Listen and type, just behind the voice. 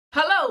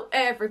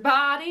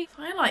everybody.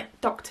 I sound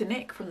like Dr.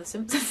 Nick from The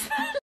Simpsons.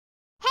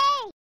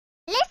 Hey,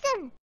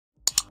 listen.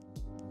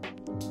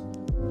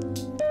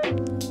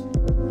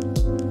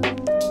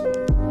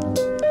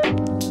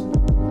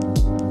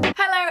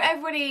 Hello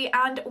everybody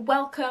and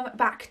welcome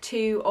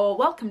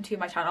to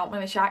my channel. My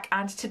name is Shak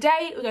and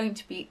today we're going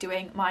to be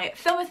doing my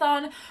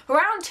Filmathon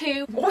round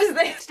 2. What is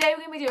this? Today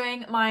we're going to be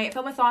doing my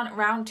Filmathon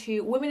round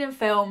 2 Women in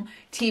Film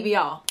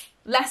TBR.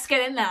 Let's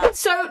get in there.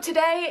 So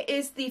today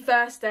is the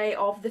first day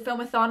of the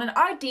Filmathon and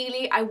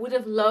ideally I would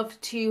have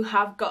loved to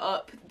have got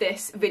up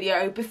this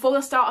video before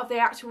the start of the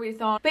actual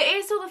readathon, but it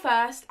is still the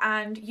first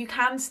and you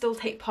can still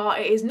take part.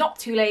 It is not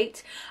too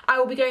late. I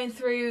will be going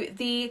through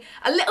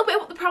a little bit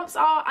of what the prompts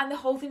are and the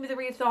whole thing with the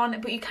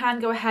readathon, but you can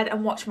go ahead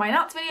and watch my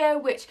announced video,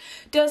 which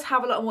does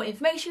have a lot more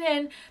information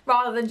in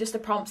rather than just the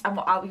prompts and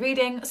what I'll be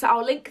reading. So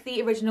I'll link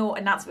the original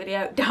announced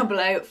video down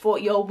below for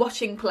your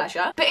watching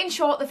pleasure. But in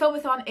short, the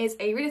Filmathon is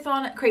a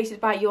readathon created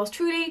by yours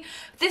truly.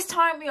 This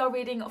time we are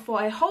reading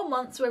for a whole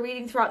month, so we're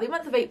reading throughout the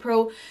month of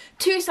April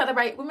to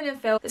celebrate women in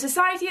film. The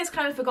society has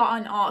kind of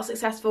forgotten our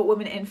successful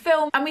women in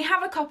film, and we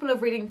have a couple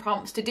of reading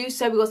prompts to do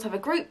so. We also have a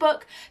group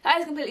book that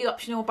is completely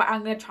optional, but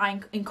I'm going to try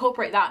and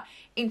incorporate that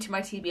into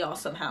my TBR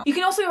somehow. You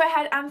can also go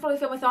ahead and follow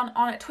Filmathon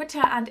on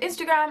Twitter and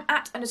Instagram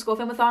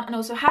 @_Filmathon, and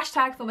also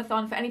hashtag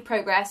Filmathon for any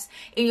progress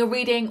in your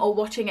reading or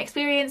watching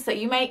experience that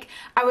you make.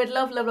 I would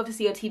love to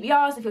see your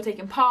TBRs if you're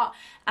taking part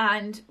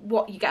and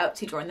what you get up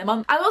to during the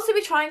month. I'll also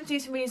be trying to do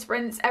some reading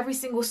sprints every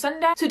single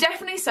Sunday, so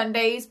definitely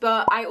Sundays,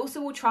 but I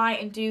also will try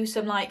and do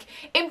some like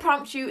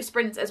impromptu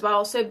sprints as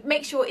well, so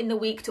make sure in the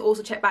week to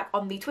also check back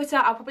on the Twitter.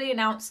 I'll probably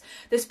announce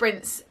the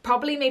sprints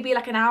probably maybe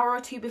like an hour or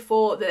two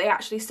before that they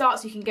actually start,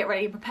 so you can get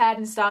ready and prepared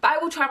and stuff. But I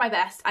will try my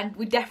best and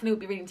we definitely will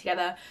be reading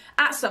together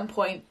at some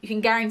point, you can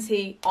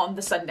guarantee, on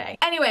the Sunday.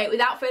 Anyway,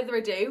 without further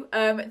ado,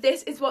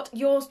 this is what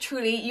yours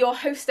truly, your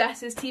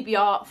hostess's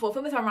TBR for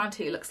Filmathon round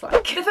 2 looks like.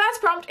 The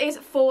first prompt is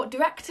for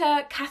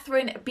director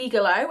Catherine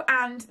Bigelow,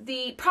 and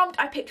the prompt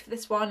I picked for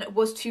this one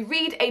was to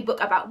read a book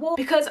about war,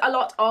 because a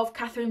lot of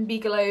Catherine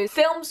Bigelow's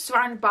films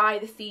surrounded by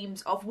the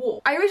themes of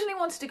war. I originally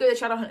wanted to go the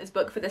Shadowhunters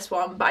book for this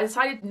one, but I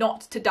decided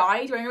not to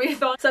die during a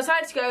readathon, so I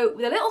decided to go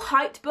with a little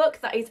hyped book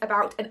that is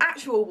about an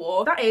actual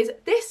war. That is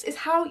This Is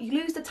How You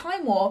Lose the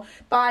Time War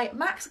by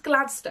Max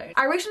Gladstone.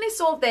 I originally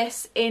saw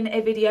this in a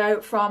video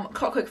from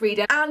Clockwork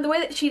Reader, and the way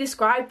that she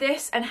described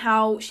this and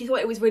how she thought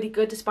it was really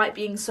good despite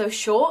being so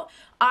short,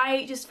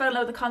 I just fell in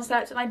love with the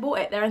concept and I bought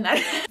it there and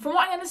then. From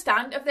what I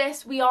understand of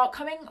this, we are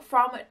coming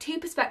from two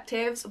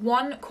perspectives,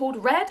 one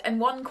called Red and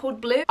one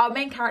called Blue. Our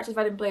main characters,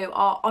 Red and Blue,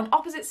 are on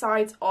opposite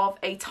sides of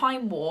a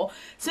time war.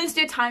 Something to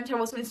do with time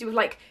travel, something to do with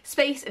like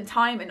space and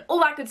time and all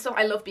that good stuff.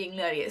 I love being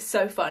nerdy, it's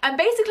so fun. And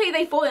basically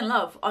they fall in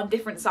love on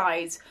different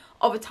sides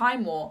of a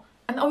time war.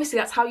 And obviously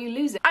that's how you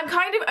lose it. I'm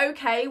kind of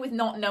okay with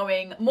not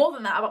knowing more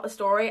than that about the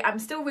story. I'm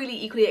still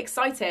really equally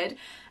excited,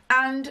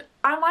 and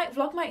I might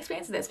vlog my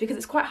experience of this because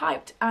it's quite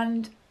hyped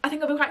and I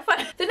think it'll be quite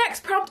fun. The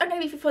next prompt I'm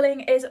going to be fulfilling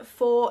is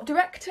for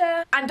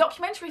director and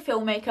documentary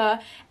filmmaker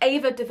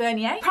Ava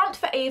DuVernay. Prompt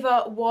for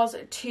Ava was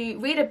to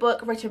read a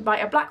book written by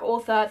a black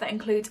author that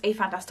includes a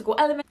fantastical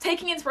element.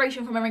 Taking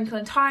inspiration from A Wrinkle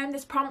in Time,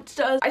 this prompt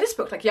does... I just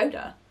spoke like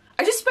Yoda.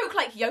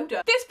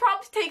 This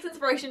prompt takes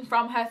inspiration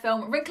from her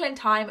film A Wrinkle in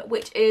Time,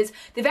 which is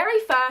the very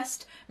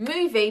first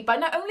movie by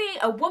not only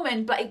a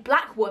woman but a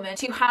black woman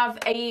to have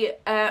a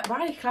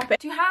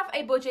to have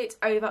a budget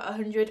over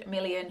 $100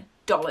 million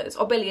or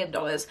 $1 billion.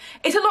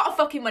 It's a lot of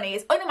fucking money,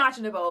 it's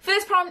unimaginable. For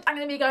this prompt I'm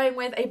going to be going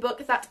with a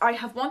book that I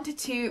have wanted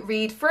to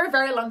read for a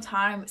very long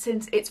time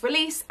since its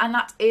release, and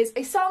that is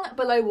A Song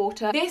Below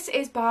Water. This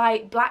is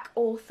by black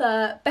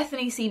author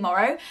Bethany C.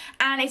 Morrow,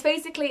 and it's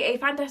basically a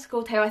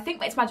fantastical tale. I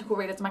think it's magical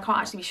realism, I can't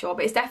actually be sure,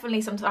 but it's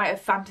definitely some type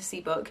of fantasy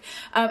book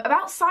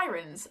about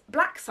sirens,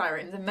 black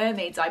sirens and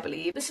mermaids, I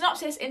believe. The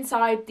synopsis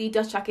inside the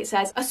dust jacket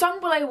says, A Song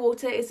Below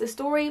Water is the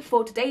story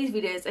for today's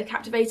readers, a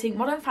captivating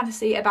modern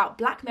fantasy about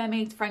black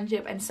mermaids,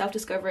 friendship and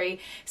self-discovery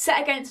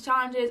set against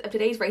challenges of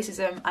today's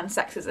racism and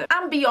sexism.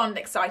 I'm beyond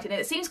excited, and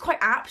it seems quite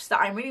apt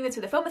that I'm reading this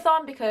with a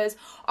Filmathon because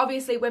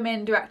obviously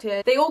women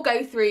directors, they all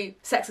go through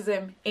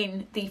sexism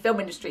in the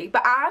film industry,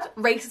 but add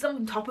racism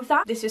on top of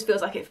that, this just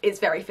feels like it's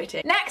very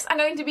fitting. Next I'm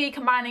going to be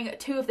combining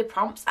two of the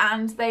prompts,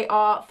 and they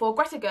are for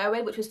Greta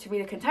Gerwig, which was to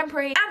read a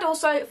contemporary, and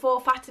also for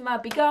Fatima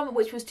Begum,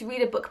 which was to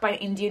read a book by an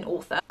Indian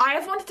author. I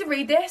have wanted to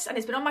read this and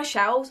it's been on my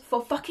shelves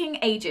for fucking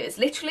ages,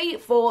 literally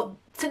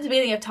since the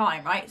beginning of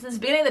time, right? Since the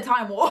beginning of the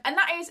time war. And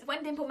that is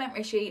When Dimple Met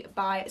Rishi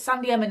by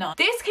Sandhya Menon.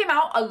 This came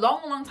out a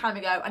long time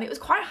ago and it was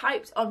quite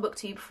hyped on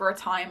BookTube for a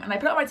time, and I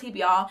put it on my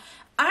TBR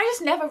and I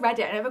just never read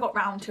it, I never got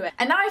round to it.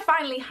 And now I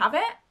finally have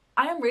it.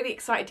 I am really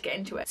excited to get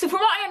into it. So from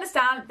what I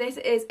understand, this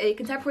is a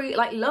contemporary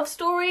like love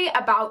story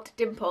about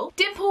Dimple.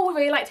 Dimple would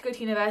really like to go to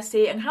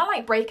university and kind of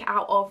like break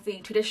out of the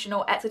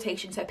traditional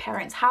expectations her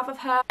parents have of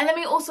her. And then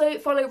we also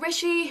follow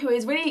Rishi, who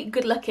is really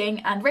good looking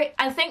and rich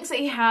and thinks that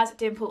he has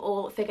Dimple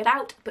all figured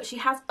out, but she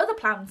has other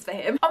plans for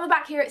him. On the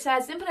back here it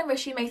says, Dimple and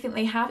Rishi may think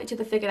they have each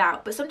other figured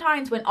out, but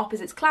sometimes when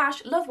opposites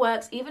clash, love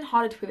works even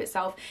harder to prove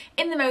itself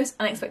in the most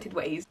unexpected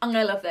ways. I'm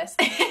gonna love this.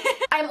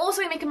 I'm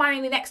also going to be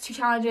combining the next 2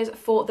 challenges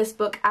for this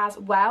book as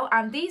well,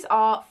 and these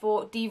are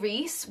for D.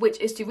 Reese, which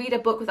is to read a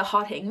book with a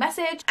hard-hitting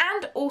message,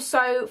 and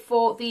also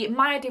for the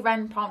Maya de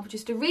Ren prompt, which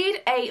is to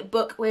read a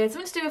book with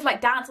something to do with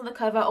like dance on the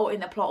cover or in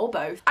the plot or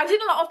both. I've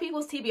seen a lot of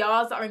people's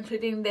TBRs that are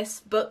including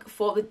this book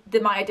for the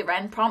Maya de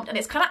Ren prompt, and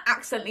it's kind of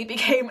accidentally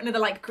became another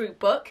like group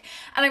book,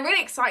 and I'm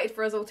really excited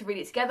for us all to read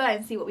it together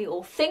and see what we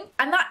all think.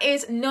 And that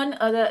is none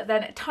other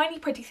than Tiny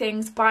Pretty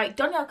Things by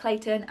Donielle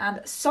Clayton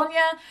and Sonia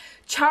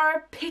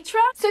Charapitra.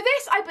 So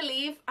this, I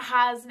believe,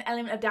 has an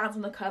element of dance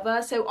on the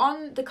cover. So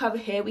on the cover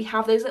here we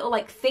have those little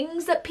like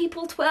things that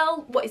people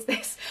twirl. What is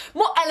this?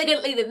 More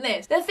elegantly than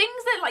this. They're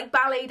things that like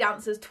ballet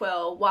dancers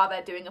twirl while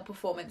they're doing a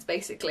performance,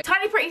 basically.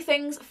 Tiny Pretty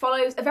Things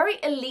follows a very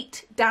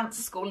elite dance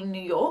school in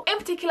New York. In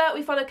particular,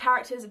 we follow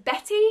characters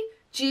Betty,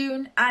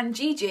 June and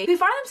Gigi, who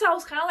find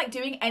themselves kind of like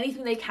doing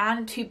anything they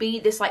can to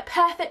be this like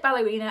perfect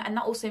ballerina, and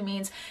that also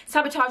means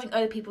sabotaging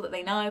other people that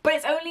they know. But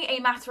it's only a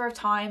matter of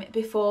time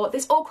before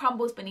this all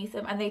crumbles beneath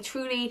them and they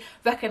truly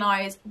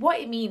recognise what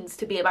it means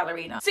to be a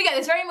ballerina. So yeah,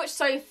 this very much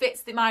so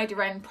fits the Maya de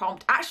Ren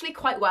prompt actually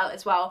quite well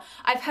as well.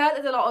 I've heard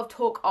there's a lot of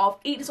talk of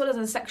eating disorders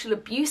and sexual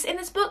abuse in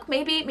this book.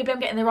 Maybe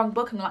I'm getting the wrong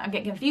book and I'm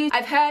getting confused.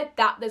 I've heard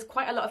that there's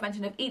quite a lot of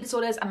mention of eating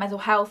disorders and mental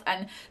health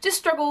and just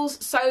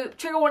struggles. So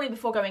trigger warning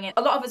before going in.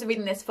 A lot of us are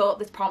reading this for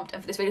this prompt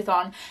and for this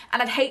readathon,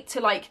 and I'd hate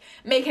to like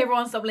make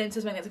everyone stumble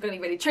into something that's going to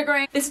be really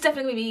triggering. This is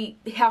definitely going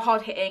to be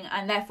hard hitting,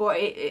 and therefore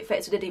it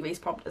fits with the D. Reese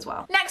prompt as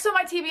well. Next on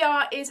my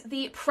TBR is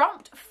the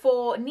prompt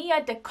for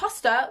Nia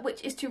DaCosta,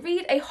 which is to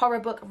read a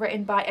horror book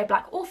written by a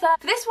black author.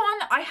 For this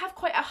one, I have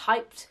quite a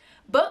hyped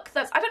book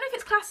that's, I don't know if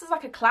it's classed as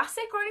like a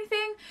classic or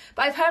anything,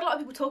 but I've heard a lot of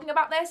people talking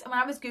about this, and when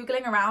I was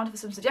googling around for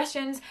some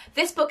suggestions,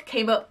 this book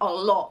came up a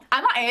lot,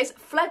 and that is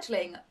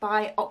Fledgling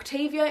by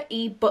Octavia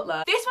E.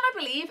 Butler. This one, I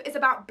believe, is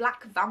about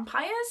black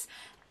vampires,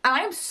 and I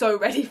am so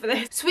ready for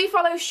this. So we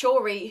follow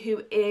Shori,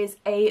 who is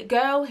a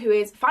girl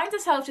who finds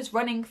herself just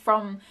running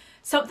from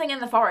something in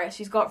the forest.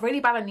 She's got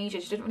really bad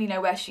amnesia, she doesn't really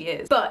know where she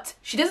is, but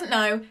she doesn't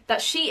know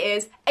that she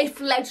is a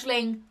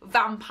fledgling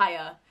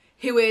vampire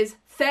who is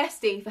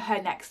thirsty for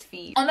her next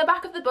feed. On the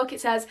back of the book it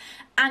says,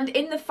 and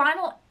in the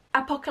final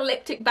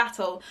apocalyptic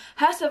battle,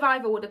 her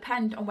survival will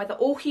depend on whether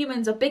all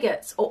humans are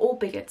bigots or all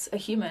bigots are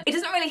human. It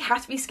doesn't really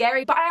have to be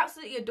scary, but I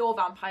absolutely adore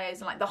vampires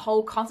and like the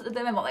whole concept of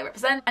them and what they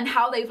represent and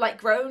how they've like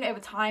grown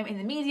over time in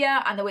the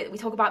media and the way that we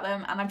talk about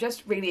them, and I'm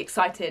just really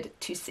excited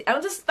to see.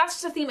 That's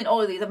just a theme in all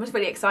of these. I'm just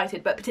really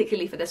excited, but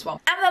particularly for this one.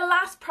 And the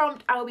last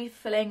prompt I will be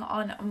filling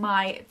on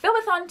my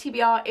Filmathon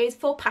TBR is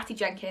for Patty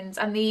Jenkins,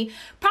 and the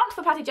prompt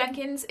for Patty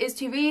Jenkins is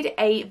to read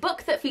a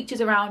book that features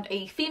around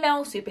a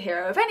female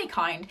superhero of any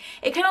kind.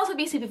 It can also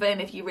be supervillain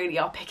if you really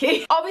are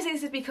picky. Obviously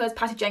this is because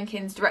Patty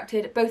Jenkins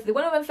directed both of the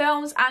Wonder Woman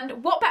films,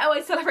 and what better way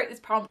to celebrate this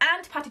prompt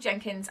and Patty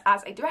Jenkins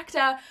as a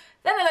director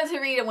then I learned to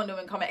read a Wonder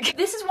Woman comic.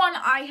 This is one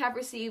I have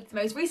received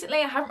most recently.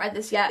 I haven't read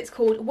this yet. It's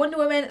called Wonder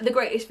Woman: The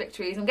Greatest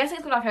Victories. I'm guessing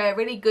it's got like a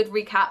really good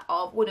recap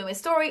of Wonder Woman's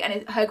story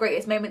and her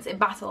greatest moments in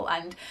battle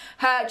and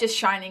her just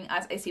shining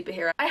as a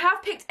superhero. I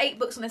have picked 8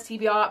 books on this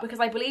TBR because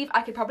I believe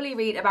I could probably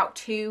read about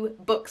 2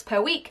 books per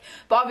week,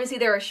 but obviously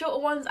there are shorter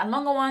ones and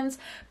longer ones.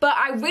 But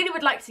I really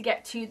would like to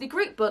get to the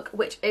group book,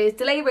 which is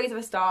Delay Raise of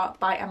a Star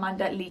by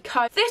Amanda Lee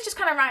Coe. This just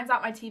kind of rounds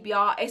out my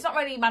TBR. It's not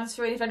really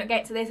mandatory if I don't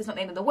get to this, it's not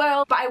the end of the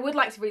world, but I would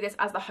like to read this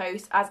as the host,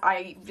 as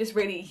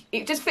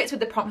it just fits with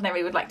the prompt and I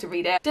really would like to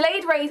read it.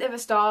 Delayed Raise of a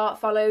Star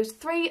follows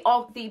 3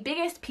 of the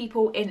biggest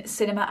people in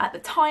cinema at the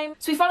time.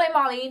 So we follow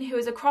Marlene, who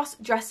is a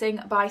cross-dressing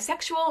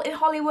bisexual in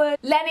Hollywood,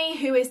 Lenny,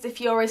 who is the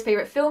Fuhreur's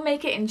favourite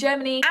filmmaker in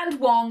Germany, and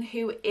Wong,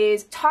 who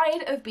is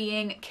tired of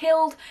being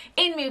killed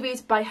in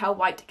movies by her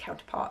white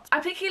counterparts. I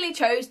particularly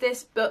chose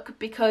this book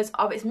because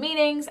of its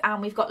meanings, and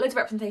we've got loads of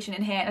representation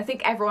in here, and I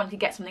think everyone could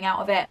get something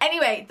out of it.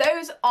 Anyway,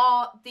 those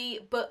are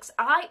the books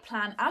I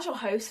plan as your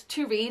host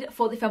to read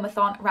for the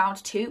Filmathon Round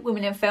 2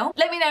 Women in Film.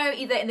 Let me know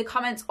either in the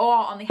comments or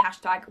on the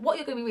hashtag what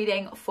you're going to be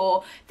reading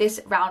for this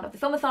round of the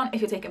Filmathon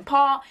if you're taking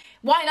part.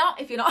 Why not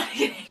if you're not?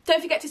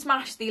 Don't forget to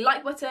smash the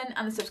like button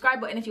and the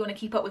subscribe button if you want to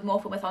keep up with more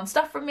Filmathon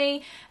stuff from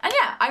me. And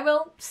yeah, I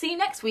will see you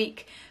next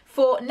week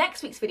for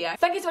next week's video.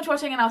 Thank you so much for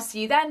watching, and I'll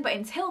see you then. But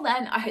until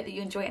then, I hope that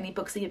you enjoy any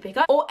books that you pick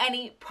up or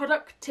any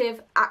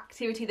productive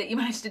activity that you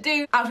manage to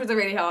do. Outros are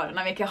really hard and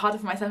I make it harder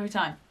for myself every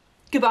time.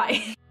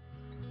 Goodbye.